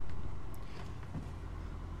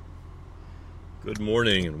Good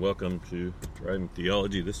morning and welcome to Driving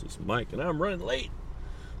Theology. This is Mike and I'm running late.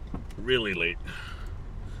 Really late.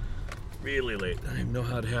 Really late. I don't even know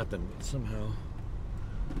how it happened, but somehow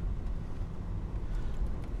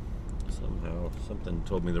something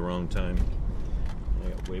told me the wrong time. I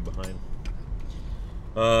got way behind.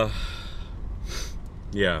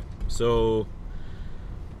 Yeah, so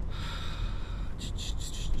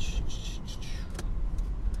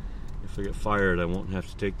if I get fired, I won't have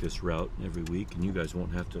to take this route every week, and you guys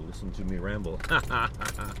won't have to listen to me ramble. I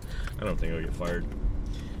don't think I'll get fired.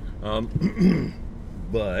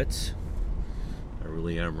 But I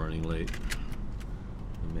really am running late.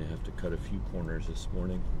 I may have to cut a few corners this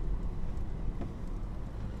morning.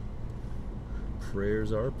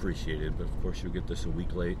 Prayers are appreciated, but of course you'll get this a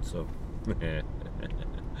week late, so.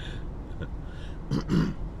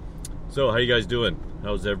 So, how you guys doing?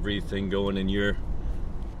 How's everything going in your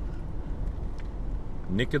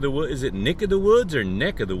neck of the woods? Is it neck of the woods or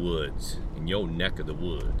neck of the woods? In your neck of the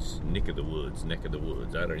woods. Neck of the woods, neck of the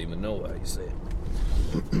woods. I don't even know how you say it.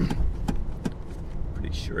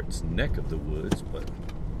 Pretty sure it's neck of the woods, but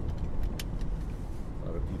a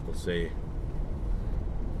lot of people say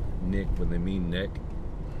Nick when they mean neck.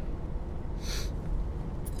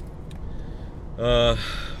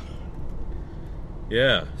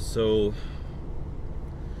 Yeah, so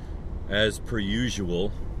as per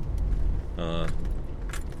usual,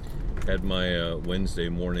 had my Wednesday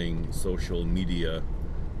morning social media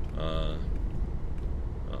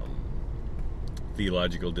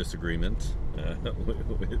theological disagreement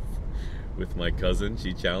with my cousin.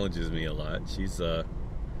 She challenges me a lot. She's I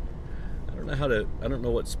don't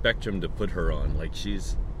know what spectrum to put her on. Like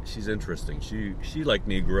she's interesting. She like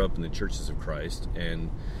me grew up in the Churches of Christ, and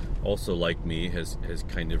also like me has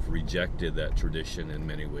kind of rejected that tradition in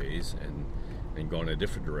many ways and gone a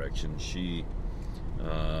different direction. She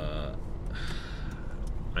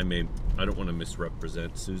I don't want to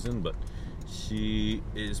misrepresent Susan, but she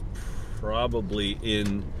is probably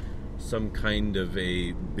in some kind of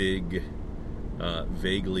a big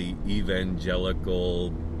vaguely evangelical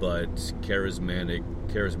but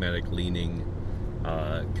charismatic leaning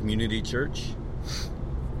community church.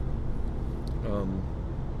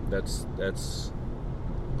 That's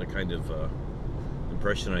the kind of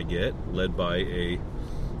impression I get, led by a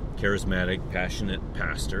charismatic, passionate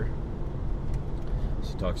pastor.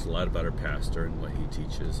 She talks a lot about her pastor and what he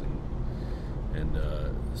teaches, and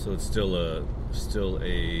so it's still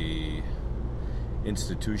a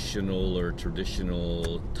institutional or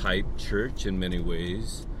traditional type church in many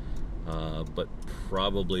ways, but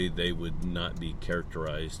probably they would not be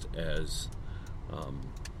characterized as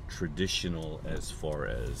traditional as far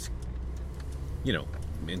as, you know,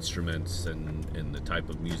 instruments and the type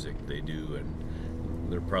of music they do,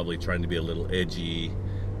 and they're probably trying to be a little edgy,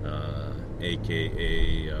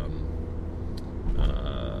 aka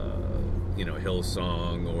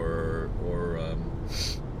Hillsong or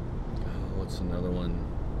what's another one?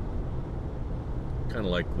 Kind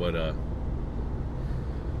of like what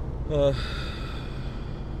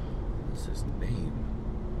what's his name?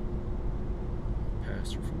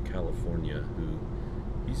 Pastor from California who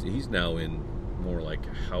he's now in more like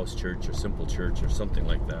a house church or simple church or something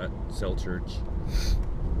like that, cell church.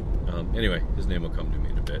 Anyway, his name will come to me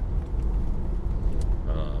in a bit.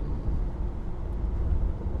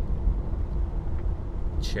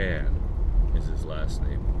 Chan is his last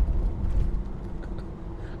name.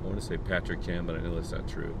 I want to say Patrick Chan, but I know that's not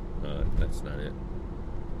true. That's not it.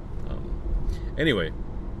 Anyway,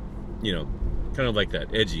 kind of like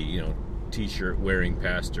that edgy, t-shirt wearing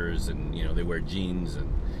pastors, and they wear jeans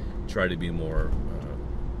and try to be more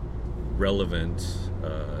relevant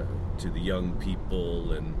to the young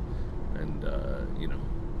people, and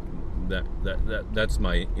that's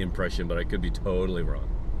my impression, but I could be totally wrong.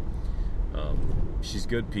 She's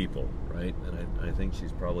good people, right? And I think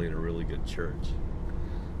she's probably in a really good church.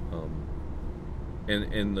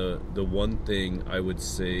 And the one thing I would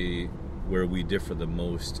say where we differ the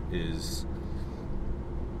most is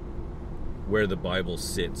where the Bible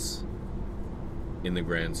sits in the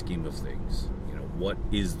grand scheme of things. What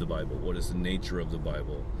is the Bible? What is the nature of the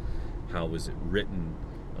Bible? How is it written?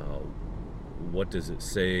 What does it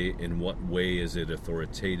say? In what way is it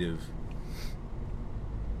authoritative?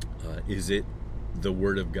 Is it the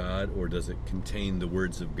Word of God, or does it contain the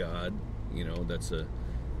words of God? That's a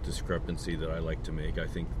discrepancy that I like to make. I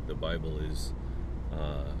think the Bible is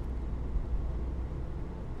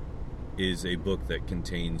a book that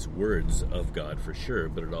contains words of God for sure,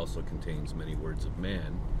 but it also contains many words of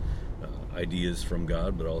man, ideas from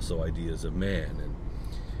God, but also ideas of man,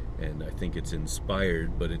 and I think it's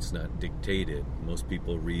inspired, but it's not dictated. Most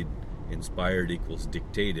people read inspired equals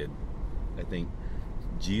dictated. I think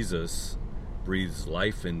Jesus breathes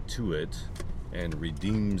life into it and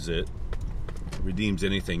redeems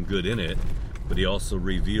anything good in it, but he also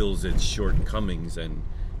reveals its shortcomings and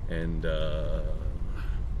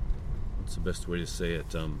what's the best way to say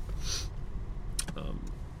it? I want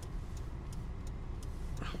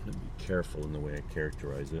to be careful in the way I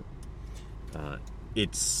characterize it.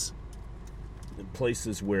 It's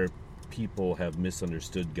places where people have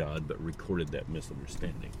misunderstood God but recorded that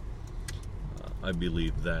misunderstanding. I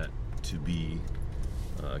believe that to be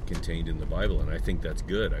contained in the Bible, and I think that's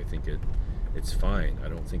good. I think it's fine. I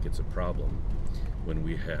don't think it's a problem when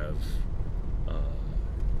we have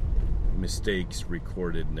mistakes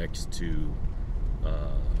recorded next to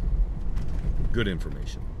good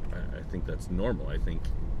information. I think that's normal. I think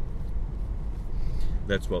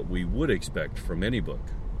that's what we would expect from any book,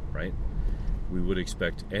 right? We would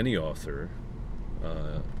expect any author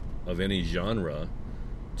of any genre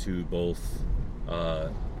to both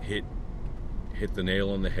hit the nail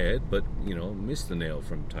on the head, but miss the nail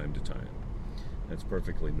from time to time. That's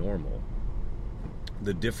perfectly normal.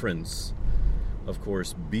 The difference, of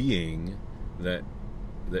course, being that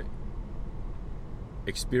the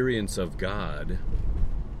experience of God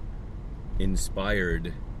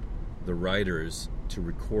inspired the writers to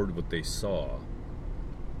record what they saw.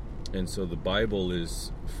 And so the Bible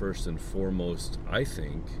is first and foremost, I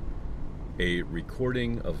think, a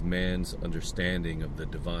recording of man's understanding of the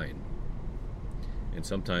divine. And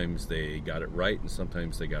sometimes they got it right and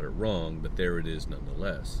sometimes they got it wrong, but there it is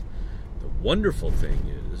nonetheless. The wonderful thing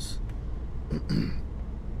is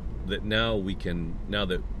that now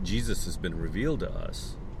that Jesus has been revealed to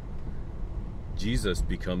us, Jesus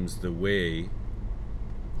becomes the way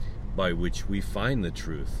by which we find the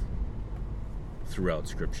truth throughout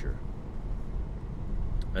Scripture.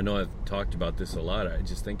 I know I've talked about this a lot. I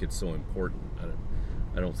just think it's so important.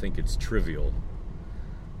 I don't think it's trivial.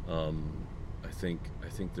 I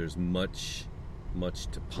think there's much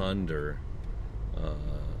to ponder,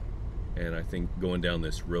 and I think going down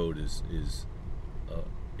this road is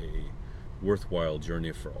a worthwhile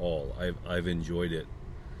journey for all. I've enjoyed it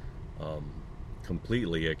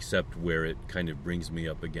completely, except where it kind of brings me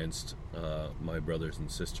up against my brothers and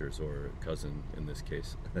sisters, or cousin in this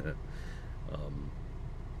case,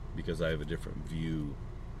 because I have a different view.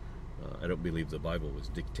 I don't believe the Bible was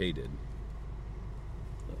dictated.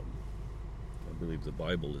 I believe the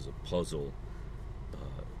Bible is a puzzle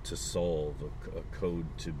to solve, a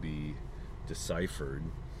code to be deciphered,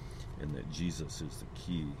 and that Jesus is the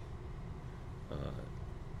key.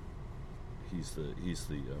 He's the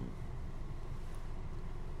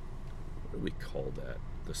what do we call that?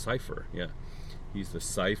 The cipher, yeah. He's the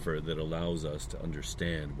cipher that allows us to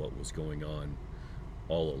understand what was going on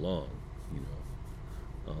all along.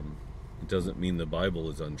 It doesn't mean the Bible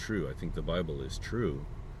is untrue. I think the Bible is true,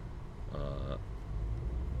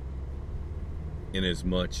 in as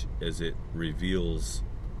much as it reveals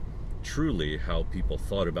truly how people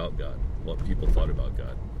thought about God, what people thought about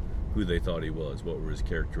God, who they thought he was, what were his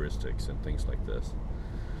characteristics, and things like this.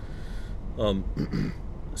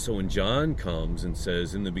 So when John comes and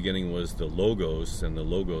says, in the beginning was the Logos, and the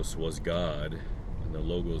Logos was God, and the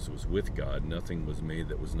Logos was with God, nothing was made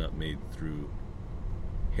that was not made through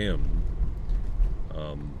him.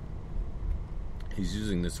 He's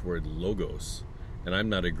using this word Logos, and I'm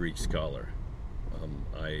not a Greek scholar.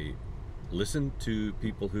 I listen to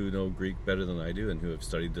people who know Greek better than I do, and who have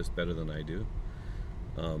studied this better than I do,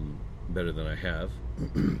 better than I have.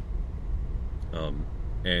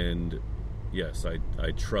 And yes,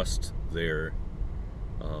 I trust their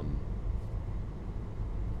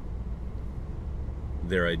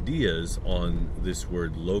ideas on this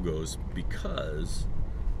word Logos, because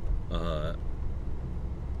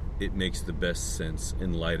it makes the best sense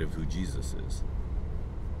in light of who Jesus is,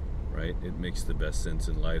 right? It makes the best sense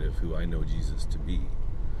in light of who I know Jesus to be,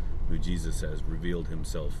 who Jesus has revealed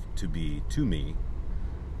himself to be to me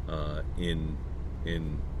in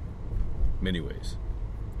many ways,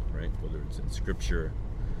 right? Whether it's in Scripture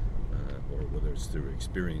or whether it's through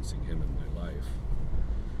experiencing him in my life.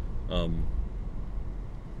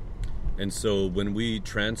 And so when we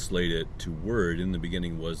translate it to word, in the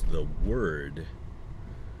beginning was the Word.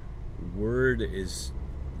 Word is,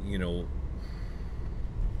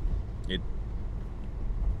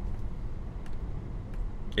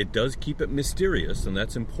 it does keep it mysterious, and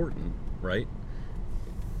that's important, right?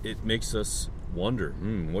 It makes us wonder,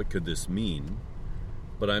 what could this mean?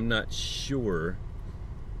 But I'm not sure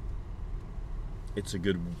it's a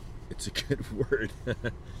good word.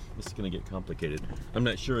 This is going to get complicated. I'm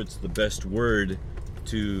not sure it's the best word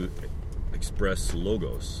to express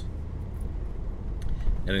Logos.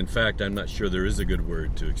 And in fact, I'm not sure there is a good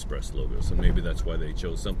word to express logos, and maybe that's why they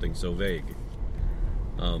chose something so vague.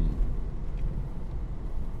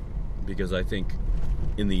 Because I think,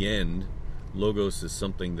 in the end, logos is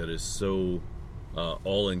something that is so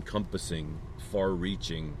all-encompassing,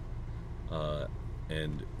 far-reaching,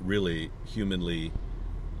 and really humanly,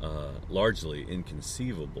 largely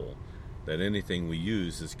inconceivable, that anything we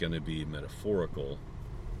use is going to be metaphorical,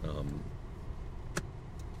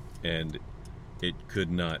 and it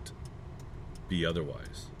could not be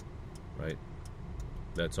otherwise, right?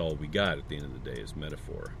 That's all we got at the end of the day is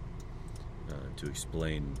metaphor to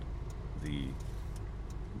explain the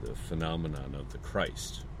phenomenon of the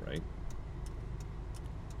Christ, right?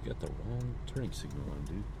 You got the wrong turning signal on,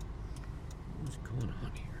 dude. What's going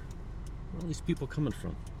on here? Where are all these people coming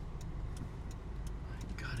from?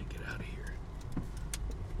 I gotta get out of here.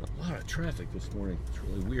 A lot of traffic this morning. It's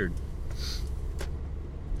really weird.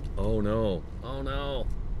 Oh no. Oh no.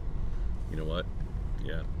 You know what?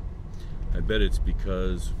 Yeah. I bet it's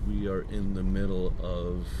because we are in the middle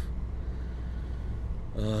of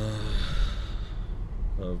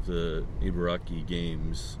the Ibaraki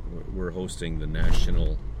Games. We're hosting the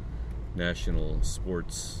national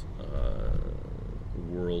sports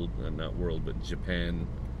but Japan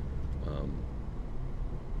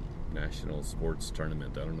national sports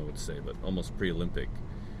tournament. I don't know what to say, but almost pre-Olympic,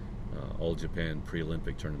 all Japan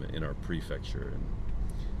pre-Olympic tournament in our prefecture, and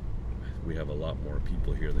we have a lot more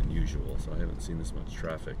people here than usual, so I haven't seen this much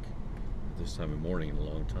traffic at this time of morning in a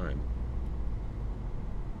long time.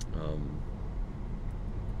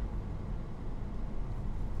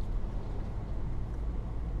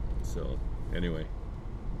 So anyway,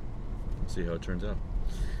 see how it turns out.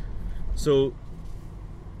 So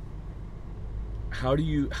how do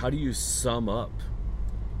you sum up?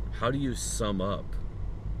 How do you sum up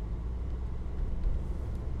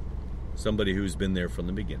somebody who's been there from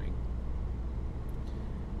the beginning?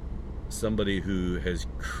 Somebody who has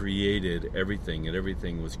created everything, and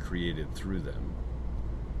everything was created through them.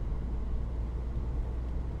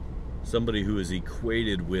 Somebody who is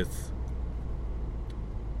equated with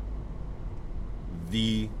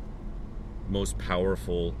the most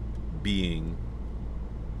powerful being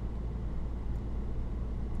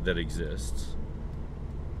that exists.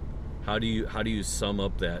 How do you sum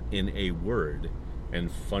up that in a word?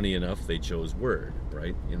 And funny enough, they chose word,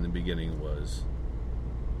 right? In the beginning was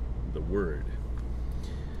the word.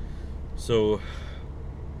 So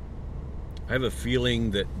I have a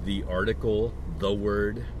feeling that the article, the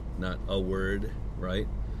word, not a word, right,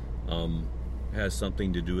 has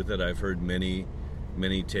something to do with it. I've heard many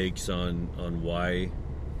takes on why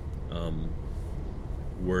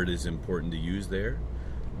word is important to use there.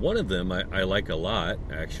 One of them I like a lot,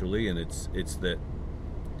 actually, and it's that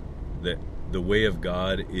the way of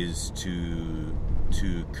God is to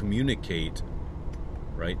communicate,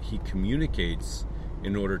 right? He communicates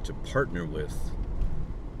in order to partner with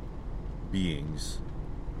beings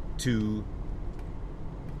to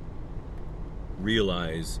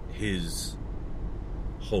realize his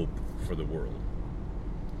hope for the world.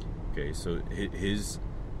 Okay, so his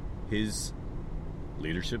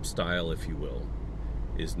leadership style, if you will,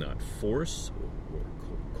 is not force or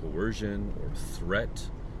coercion or threat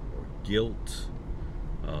or guilt.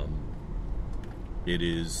 It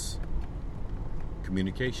is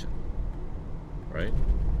communication, right?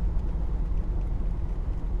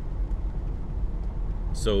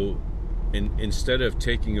 So instead of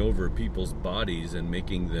taking over people's bodies and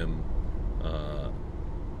making them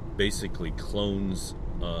basically clones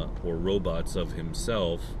or robots of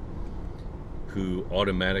himself who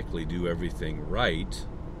automatically do everything right,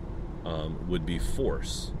 would be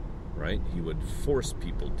force, right? He would force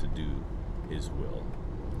people to do his will.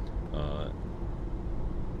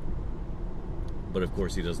 But of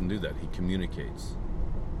course he doesn't do that. He communicates,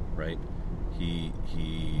 right? He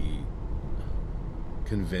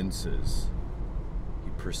convinces,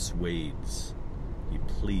 he persuades, he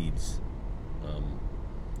pleads,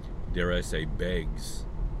 dare I say, begs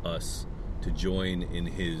us to join in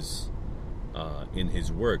his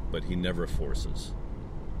work, but he never forces.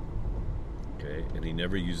 Okay, and he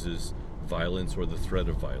never uses violence or the threat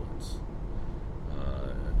of violence,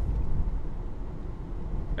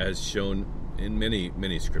 as shown in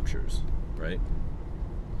many scriptures, right?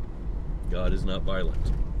 God is not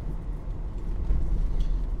violent,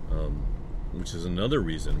 which is another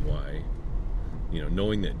reason why,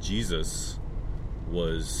 knowing that Jesus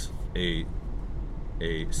was a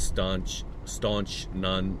staunch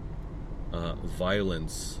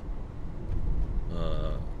non-violence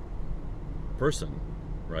person,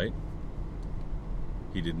 right?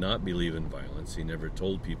 He did not believe in violence. He never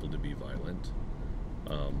told people to be violent.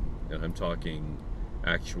 and I'm talking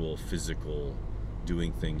actual physical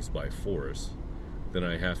doing things by force, then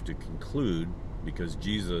I have to conclude, because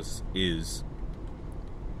Jesus is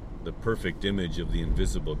the perfect image of the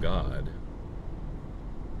invisible God,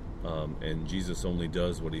 and Jesus only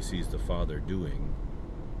does what he sees the Father doing,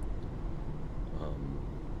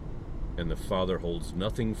 and the Father holds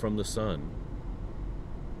nothing from the Son,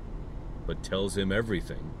 but tells him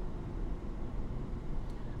everything,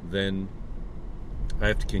 then I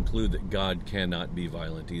have to conclude that God cannot be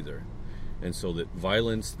violent either. And so that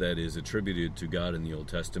violence that is attributed to God in the Old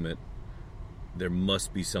Testament, there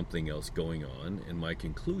must be something else going on. And my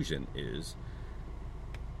conclusion is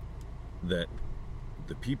that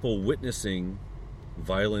the people witnessing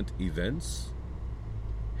violent events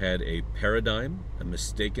had a paradigm, a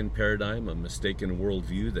mistaken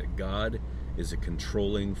worldview that God is a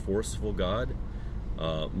controlling, forceful God.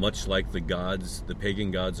 Much like the pagan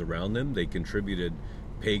gods around them, they contributed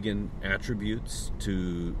pagan attributes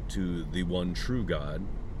to the one true God.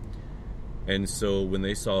 And so when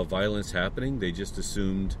they saw violence happening, they just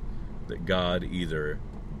assumed that God either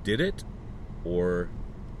did it or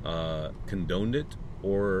condoned it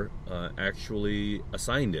or actually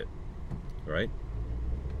assigned it, right?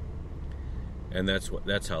 And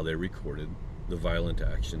that's how they recorded the violent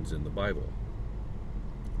actions in the Bible.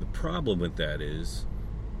 The problem with that is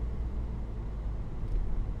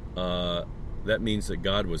that means that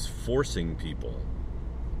God was forcing people,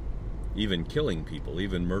 even killing people,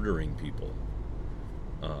 even murdering people.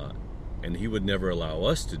 And he would never allow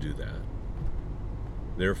us to do that.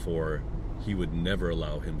 Therefore, he would never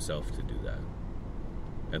allow himself to do that.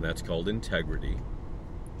 And that's called integrity.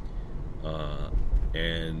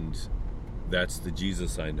 And that's the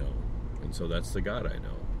Jesus I know. And so that's the God I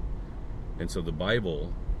know. And so the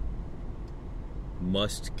Bible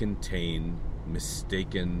must contain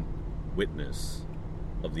mistaken witness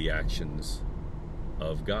of the actions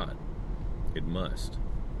of God. It must.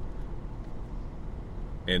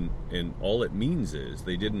 And all it means is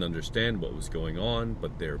they didn't understand what was going on,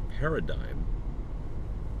 but their paradigm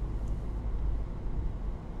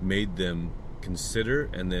made them consider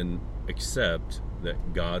and then accept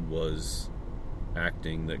that God was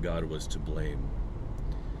acting, that God was to blame.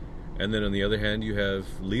 And then on the other hand, you have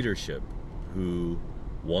leadership who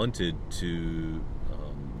wanted to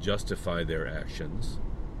justify their actions,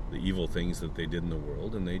 the evil things that they did in the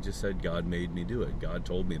world, and they just said, God made me do it. God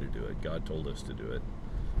told me to do it. God told us to do it.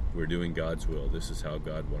 We're doing God's will. This is how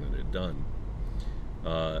God wanted it done.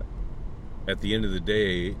 At the end of the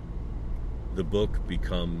day, the book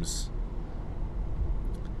becomes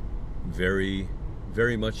very,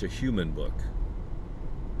 very much a human book.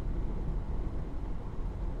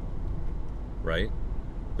 Right?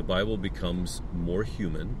 The Bible becomes more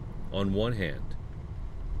human on one hand.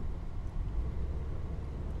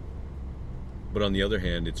 But on the other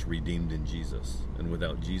hand, it's redeemed in Jesus. And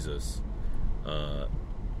without Jesus,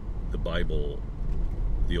 the Bible,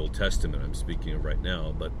 the Old Testament I'm speaking of right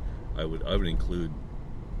now, but I would include,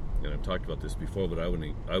 and I've talked about this before, but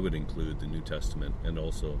I would include the New Testament and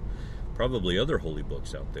also probably other holy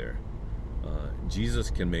books out there. Jesus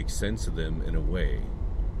can make sense of them in a way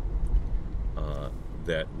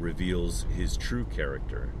that reveals his true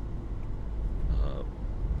character,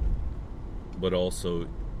 but also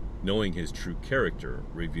knowing his true character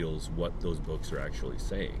reveals what those books are actually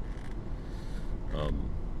saying. And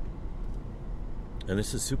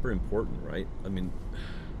this is super important, right? I mean,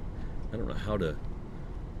 I don't know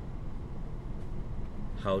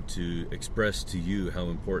how to express to you how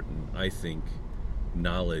important I think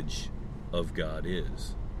knowledge of God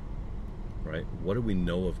is, right? What do we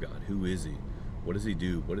know of God? Who is he? What does he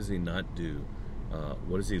do? What does he not do?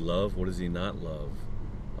 What does he love? What does he not love?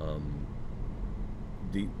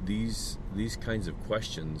 These kinds of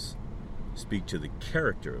questions speak to the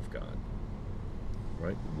character of God,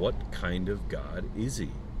 right? What kind of God is he?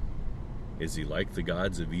 Is he like the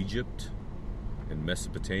gods of Egypt and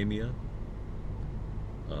Mesopotamia?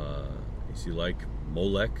 Is he like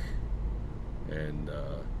Molech and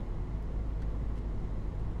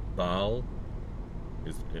Baal?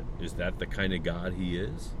 Is that the kind of God he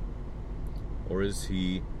is? Or is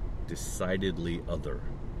he decidedly other,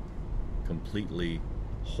 completely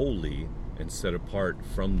holy and set apart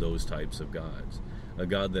from those types of gods? A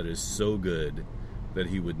God that is so good that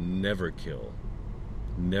he would never kill,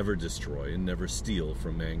 never destroy, and never steal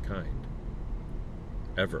from mankind.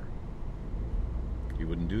 Ever. He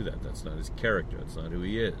wouldn't do that. That's not his character. That's not who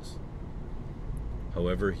he is.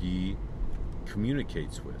 However, he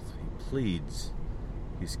communicates with, he pleads.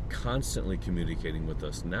 He's constantly communicating with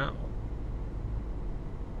us now.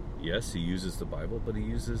 Yes, he uses the Bible, but he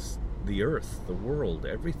uses the earth, the world,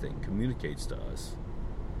 everything communicates to us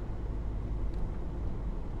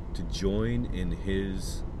to join in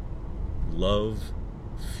his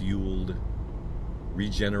love-fueled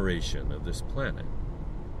regeneration of this planet.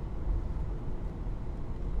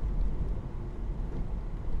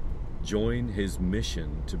 Join his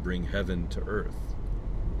mission to bring heaven to earth,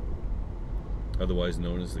 otherwise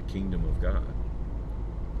known as the kingdom of God.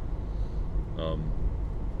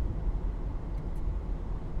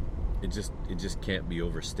 It just can't be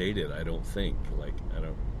overstated, I don't think. Like, I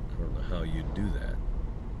don't know how you'd do that.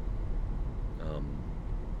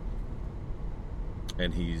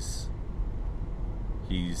 And he's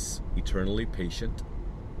eternally patient.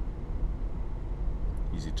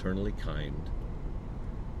 He's eternally kind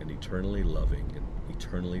and eternally loving and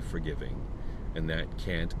eternally forgiving, and that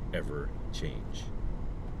can't ever change.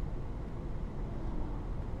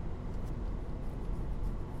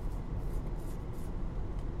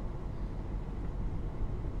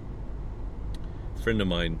 Friend of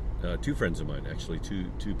mine, two friends of mine actually,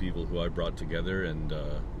 two people who I brought together and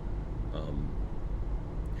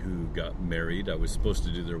who got married. I was supposed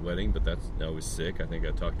to do their wedding, but I was sick. I think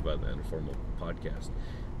I talked about that in a formal podcast.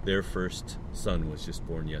 Their first son was just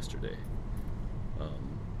born yesterday.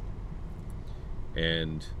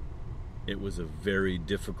 And it was a very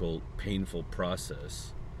difficult, painful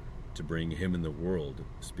process to bring him in the world,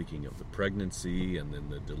 speaking of the pregnancy and then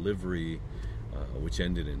the delivery, which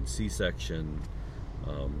ended in C-section.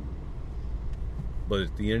 But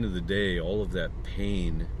at the end of the day, all of that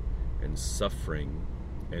pain and suffering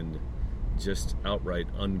and just outright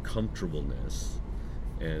uncomfortableness,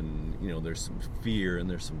 and there's some fear and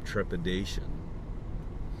there's some trepidation.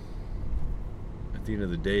 At the end of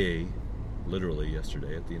the day, literally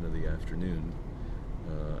yesterday, at the end of the afternoon,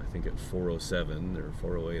 I think at 4:07 or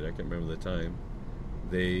 4:08, I can't remember the time,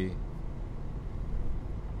 they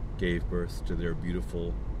gave birth to their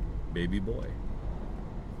beautiful baby boy.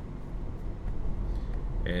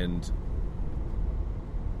 And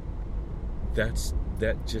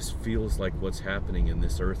that just feels like what's happening in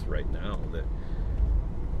this earth right now, that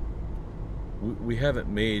we haven't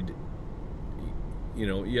made,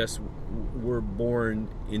 yes, we're born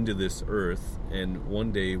into this earth, and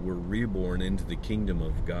one day we're reborn into the kingdom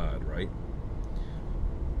of God, right?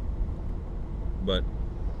 But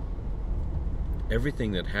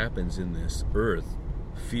everything that happens in this earth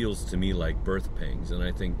feels to me like birth pangs, and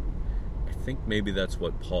I think maybe that's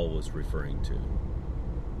what Paul was referring to,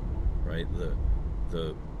 right? The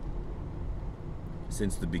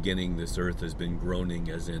since the beginning, this earth has been groaning,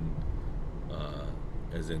 as in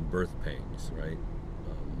birth pangs, right?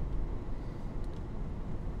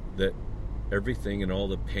 That everything and all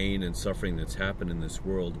the pain and suffering that's happened in this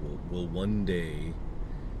world will one day,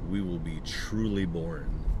 we will be truly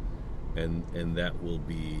born, and that will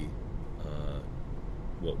be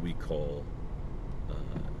what we call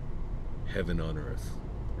heaven on earth,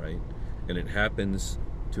 right? And it happens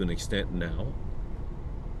to an extent now,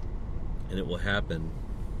 and it will happen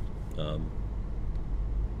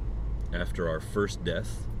after our first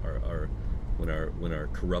death, when our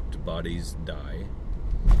corrupt bodies die.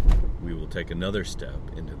 We will take another step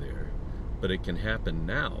into there, but it can happen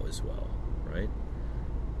now as well, right?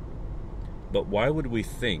 But why would we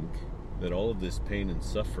think that all of this pain and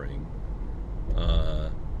suffering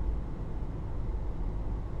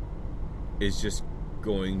is just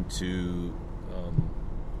going to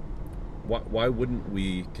why wouldn't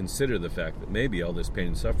we consider the fact that maybe all this pain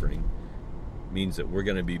and suffering means that we're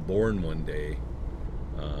going to be born one day,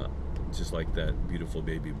 just like that beautiful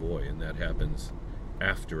baby boy, and that happens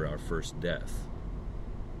after our first death,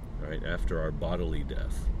 right? After our bodily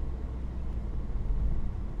death,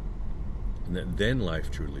 and that then life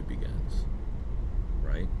truly begins,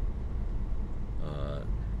 right?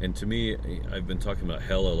 And to me, I've been talking about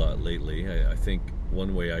hell a lot lately. I think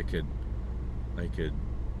one way I could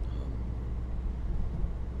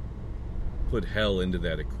put hell into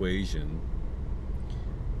that equation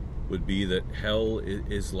would be that hell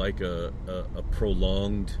is like a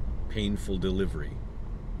prolonged, painful delivery.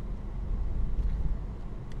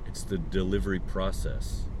 It's the delivery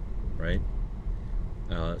process, right?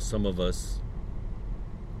 Some of us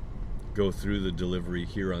go through the delivery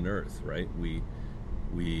here on earth, right? We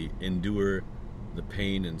endure the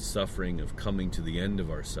pain and suffering of coming to the end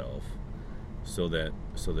of ourselves, so that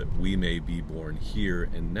we may be born here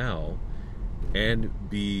and now, and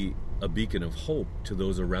be a beacon of hope to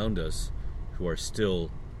those around us who are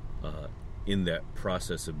still in that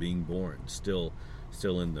process of being born, still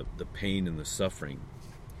in the pain and the suffering.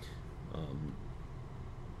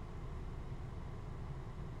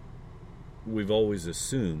 We've always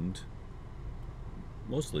assumed,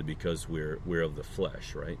 mostly because we're of the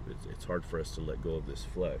flesh, right? It's hard for us to let go of this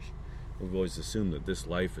flesh. We've always assumed that this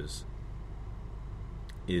life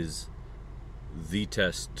is the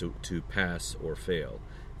test to pass or fail.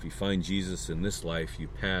 If you find Jesus in this life, you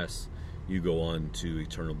pass, you go on to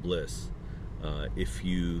eternal bliss. If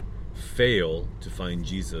you fail to find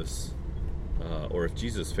Jesus, or if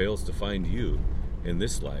Jesus fails to find you in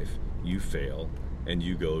this life, you fail and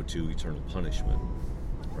you go to eternal punishment,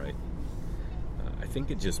 right? I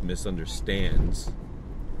think it just misunderstands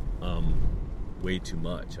way too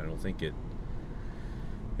much. I don't think it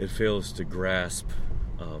fails to grasp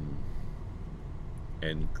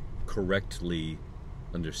and correctly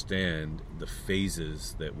understand the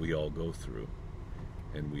phases that we all go through,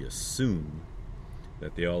 and we assume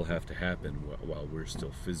that they all have to happen while we're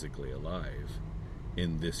still physically alive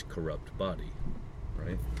in this corrupt body,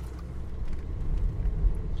 right?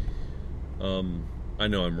 I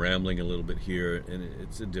know I'm rambling a little bit here, and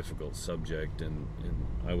it's a difficult subject, and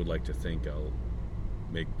I would like to think I'll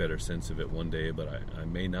make better sense of it one day, but I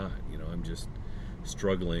may not. I'm just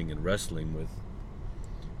struggling and wrestling with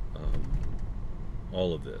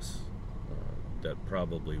all of this that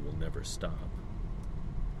probably will never stop.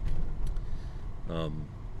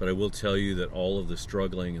 But I will tell you that all of the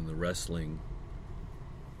struggling and the wrestling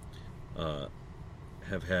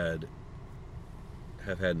have had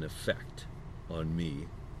an effect on me,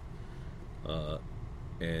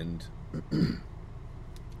 and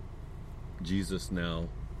Jesus now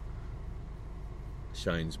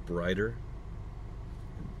shines brighter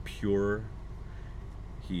and purer.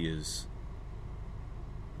 He is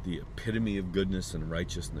the epitome of goodness and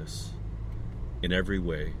righteousness in every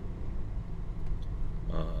way.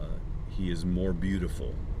 He is more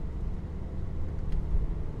beautiful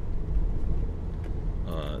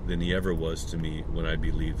than he ever was to me when I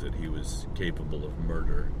believed that he was capable of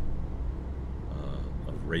murder,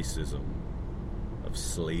 of racism, of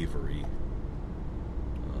slavery.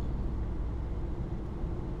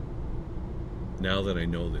 Now that I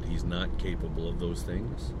know that he's not capable of those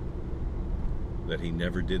things, that he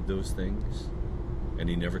never did those things, and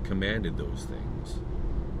he never commanded those things,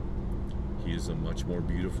 he is a much more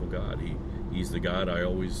beautiful God. He's the God I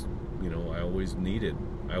always needed.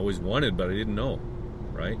 I always wanted, but I didn't know,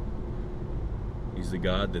 right? He's the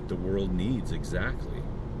God that the world needs exactly.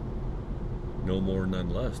 No more, none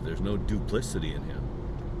less. There's no duplicity in him.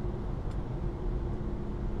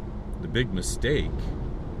 The big mistake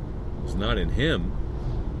was not in him.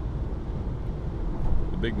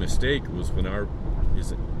 The big mistake was in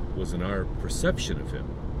our perception of him.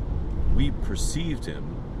 We perceived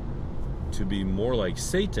him to be more like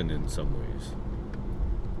Satan in some ways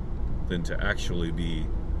than to actually be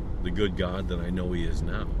the good God that I know he is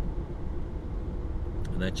now.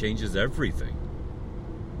 And that changes everything.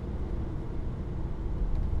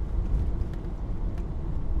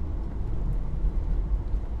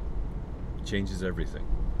 It changes everything.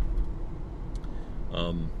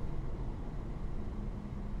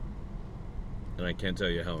 And I can't tell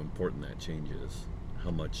you how important that change is, how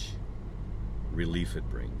much relief it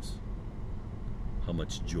brings, how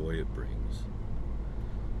much joy it brings.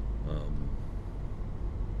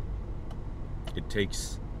 It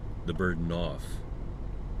takes the burden off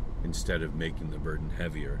instead of making the burden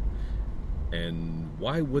heavier. And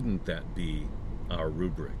why wouldn't that be our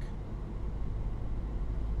rubric?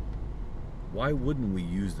 Why wouldn't we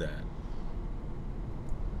use that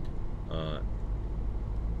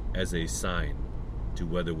as a sign to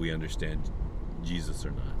whether we understand Jesus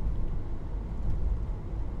or not?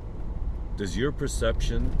 Does your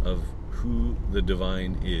perception of who the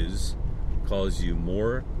divine is cause you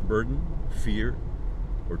more burden, fear,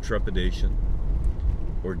 or trepidation?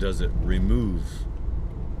 Or does it remove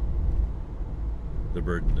the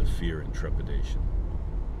burden of fear and trepidation?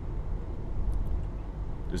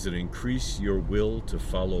 Does it increase your will to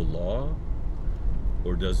follow law?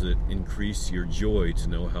 Or does it increase your joy to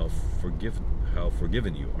know how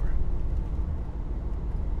forgiven you are?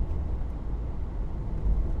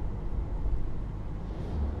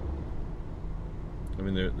 I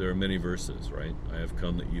mean, there are many verses, right? I have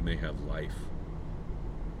come that you may have life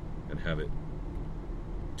and have it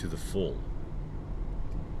to the full.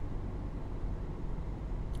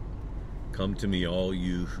 Come to me, all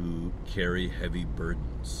you who carry heavy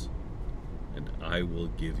burdens, and I will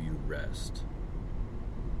give you rest.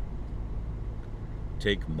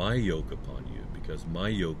 Take my yoke upon you, because my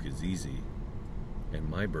yoke is easy and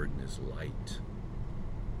my burden is light.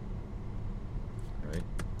 Right?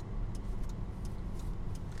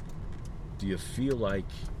 Do you feel like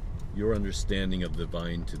your understanding of the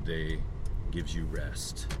divine today gives you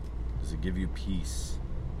rest? Does it give you peace?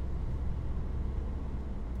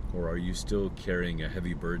 Or are you still carrying a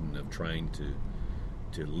heavy burden of trying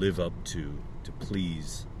to live up to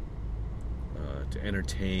please, to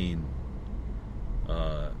entertain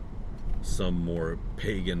some more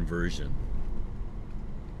pagan version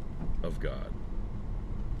of God?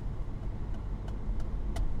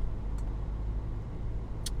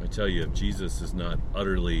 I tell you, if Jesus is not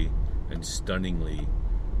utterly and stunningly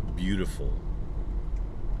beautiful,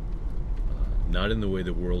 not in the way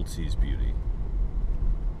the world sees beauty,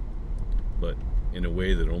 but in a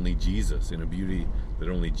way that only Jesus, in a beauty that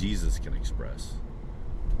only Jesus can express,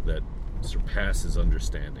 that surpasses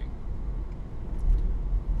understanding.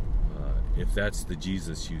 If that's the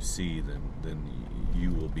Jesus you see, then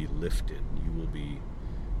you will be lifted.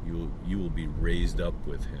 You will be raised up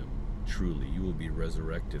with him. Truly, you will be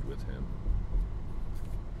resurrected with him.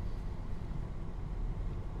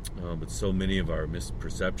 But so many of our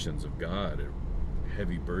misperceptions of God are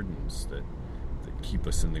heavy burdens that keep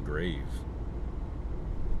us in the grave.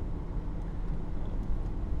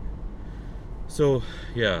 So,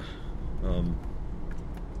 yeah,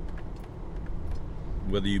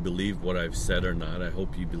 whether you believe what I've said or not, I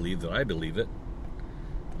hope you believe that I believe it,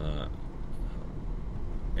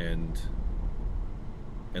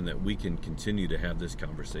 and that we can continue to have this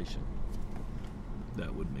conversation.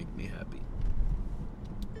 That would make me happy.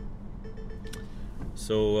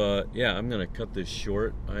 So, yeah, I'm going to cut this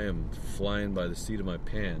short. I am flying by the seat of my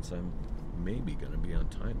pants. I'm maybe going to be on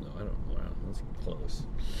time, though. I don't know. Wow, that's close.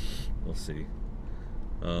 We'll see.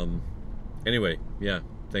 Anyway, yeah,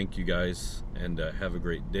 thank you guys, and have a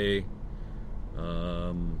great day.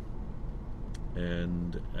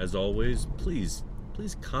 And as always, please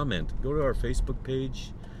comment. Go to our Facebook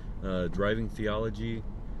page, Driving Theology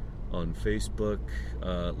on Facebook.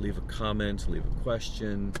 Leave a comment, leave a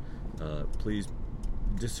question. Please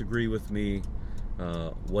disagree with me,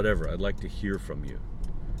 whatever. I'd like to hear from you.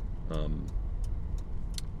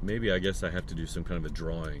 Maybe I guess I have to do some kind of a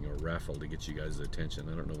drawing or raffle to get you guys' attention.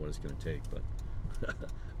 I don't know what it's going to take, but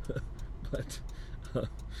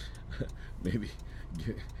maybe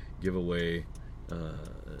give away.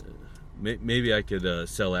 Maybe I could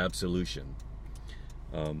sell absolution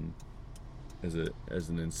as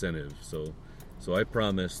an incentive. So I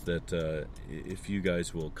promise that if you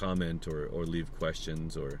guys will comment or leave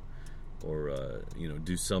questions or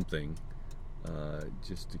do something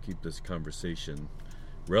just to keep this conversation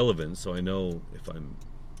relevant, so I know if I'm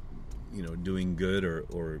doing good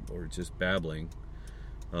or just babbling.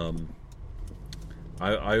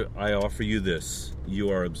 I offer you this: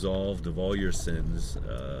 you are absolved of all your sins.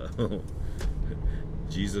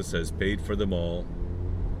 Jesus has paid for them all.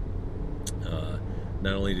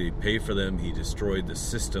 Not only did he pay for them, he destroyed the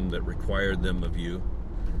system that required them of you,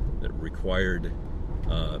 that required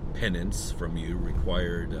penance from you,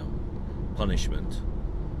 required punishment.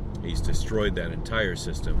 He's destroyed that entire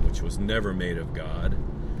system, which was never made of God,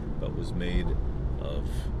 but was made of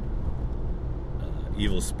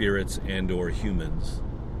evil spirits and or humans.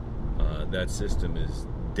 That system is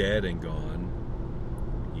dead and gone.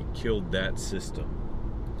 He killed that system.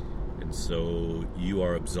 And so you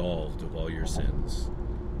are absolved of all your sins,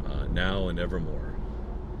 now and evermore.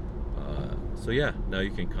 So yeah, now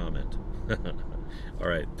you can comment. All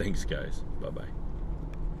right, thanks guys. Bye-bye.